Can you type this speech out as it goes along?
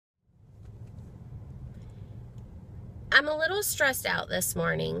I'm a little stressed out this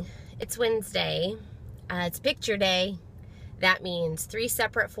morning. It's Wednesday. It's picture day. That means 3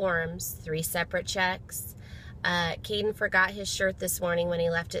 separate forms, 3 separate checks. Caden forgot his shirt this morning when he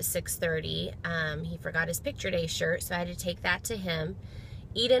left at 6:30. He forgot his picture day shirt, so I had to take that to him.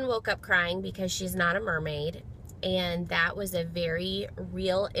 Eden woke up crying because she's not a mermaid, and that was a very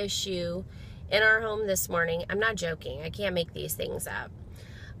real issue in our home this morning. I'm not joking. I can't make these things up.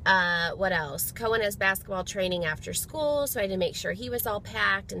 What else? Cohen has basketball training after school, so I had to make sure he was all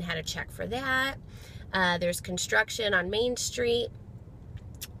packed and had a check for that. There's construction on Main Street.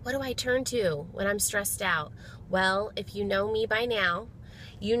 What do I turn to when I'm stressed out? Well, if you know me by now,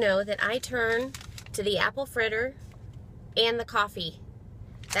 you know that I turn to the apple fritter and the coffee.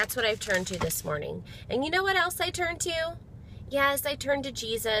 That's what I've turned to this morning. And you know what else I turn to? Yes, I turn to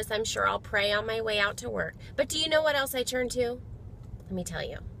Jesus. I'm sure I'll pray on my way out to work. But do you know what else I turn to? Let me tell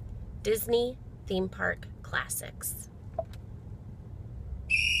you. Disney theme park classics.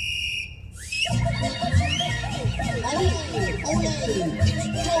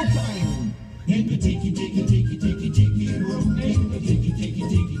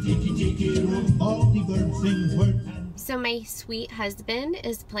 So my sweet husband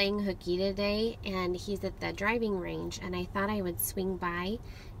is playing hooky today, and he's at the driving range, and I thought I would swing by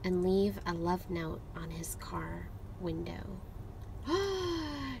and leave a love note on his car window.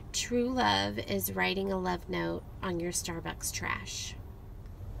 True love is writing a love note on your Starbucks trash.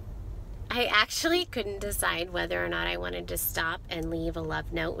 I actually couldn't decide whether or not I wanted to stop and leave a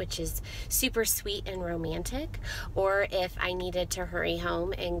love note, which is super sweet and romantic, or if I needed to hurry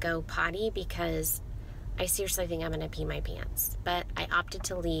home and go potty because I seriously think I'm going to pee my pants. But I opted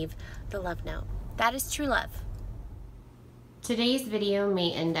to leave the love note. That is true love. Today's video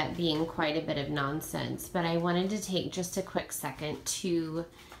may end up being quite a bit of nonsense, but I wanted to take just a quick second to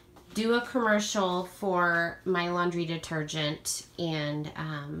do a commercial for my laundry detergent and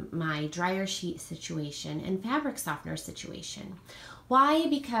my dryer sheet situation and fabric softener situation. Why?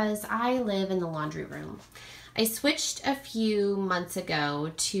 Because I live in the laundry room. I switched a few months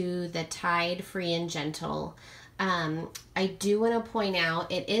ago to the Tide Free and Gentle. I do want to point out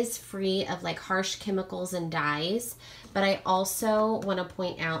it is free of like harsh chemicals and dyes, but I also want to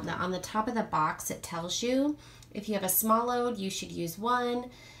point out that on the top of the box it tells you if you have a small load you should use 1,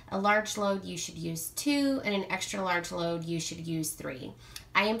 a large load you should use 2, and an extra large load you should use 3.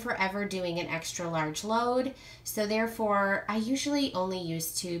 I am forever doing an extra large load, so therefore I usually only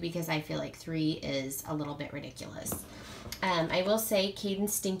use 2 because I feel like 3 is a little bit ridiculous. I will say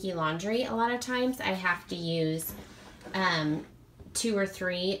Caden's stinky laundry, a lot of times I have to use 2 or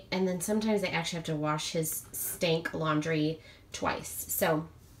 3, and then sometimes I actually have to wash his stank laundry twice. So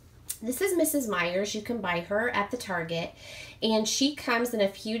this is Mrs. Meyer's. You can buy her at the Target, and she comes in a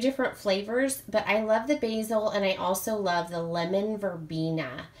few different flavors, but I love the basil and I also love the lemon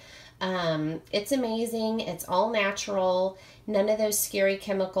verbena. It's amazing. It's all natural, none of those scary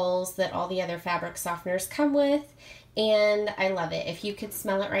chemicals that all the other fabric softeners come with, and I love it. If you could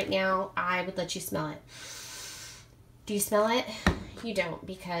smell it right now, I would let you smell it. Do you smell it? You don't,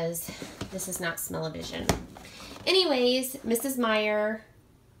 because this is not smell-o-vision. Anyways, Mrs. Meyer,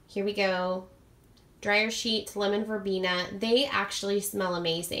 here we go. Dryer sheets, lemon verbena, they actually smell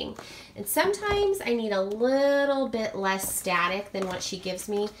amazing. And sometimes I need a little bit less static than what she gives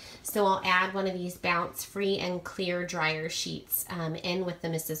me, so I'll add one of these bounce free and clear dryer sheets in with the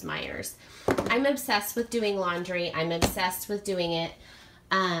Mrs. Meyer's. I'm obsessed with doing laundry. I'm obsessed with doing it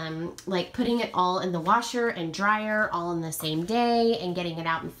like putting it all in the washer and dryer all in the same day and getting it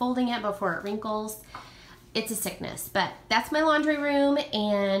out and folding it before it wrinkles. It's a sickness, but that's my laundry room,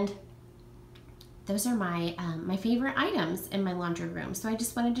 and those are my my favorite items in my laundry room. So I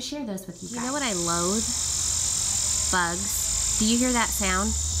just wanted to share those with you guys. You know what I loathe? Bugs. Do you hear that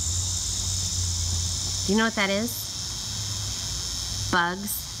sound? Do you know what that is?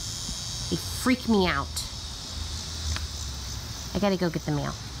 Bugs. They freak me out. I gotta go get the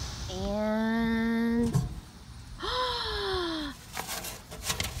mail. And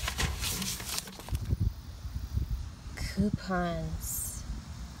coupons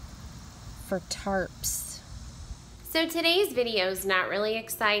for tarps. So today's video is not really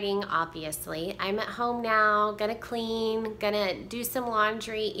exciting, obviously. I'm at home now, gonna clean, gonna do some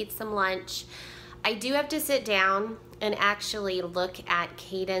laundry, eat some lunch. I do have to sit down and actually look at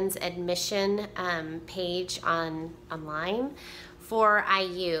Caden's admission page online for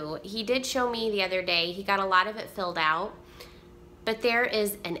IU. He did show me the other day, he got a lot of it filled out, but there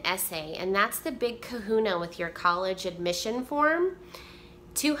is an essay, and that's the big kahuna with your college admission form.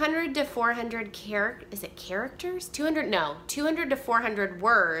 200 to 400 characters, 200 to 400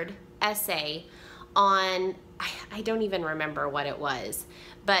 word essay on, I don't even remember what it was,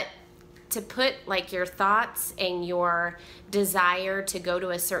 but to put like your thoughts and your desire to go to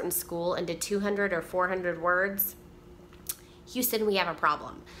a certain school into 200 or 400 words, Houston, we have a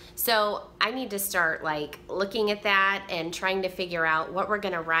problem. So I need to start like looking at that and trying to figure out what we're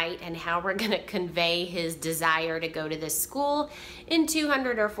gonna write and how we're gonna convey his desire to go to this school in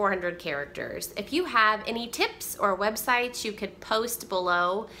 200 or 400 characters. If you have any tips or websites you could post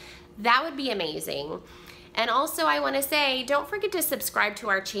below, that would be amazing. And also I want to say, don't forget to subscribe to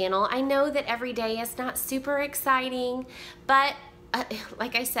our channel. I know that every day is not super exciting, but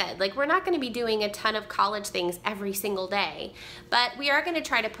like I said, like we're not going to be doing a ton of college things every single day, but we are going to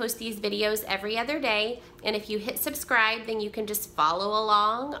try to post these videos every other day. And if you hit subscribe, then you can just follow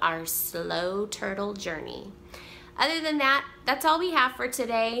along our slow turtle journey. Other than that, that's all we have for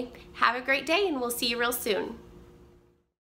today. Have a great day and we'll see you real soon.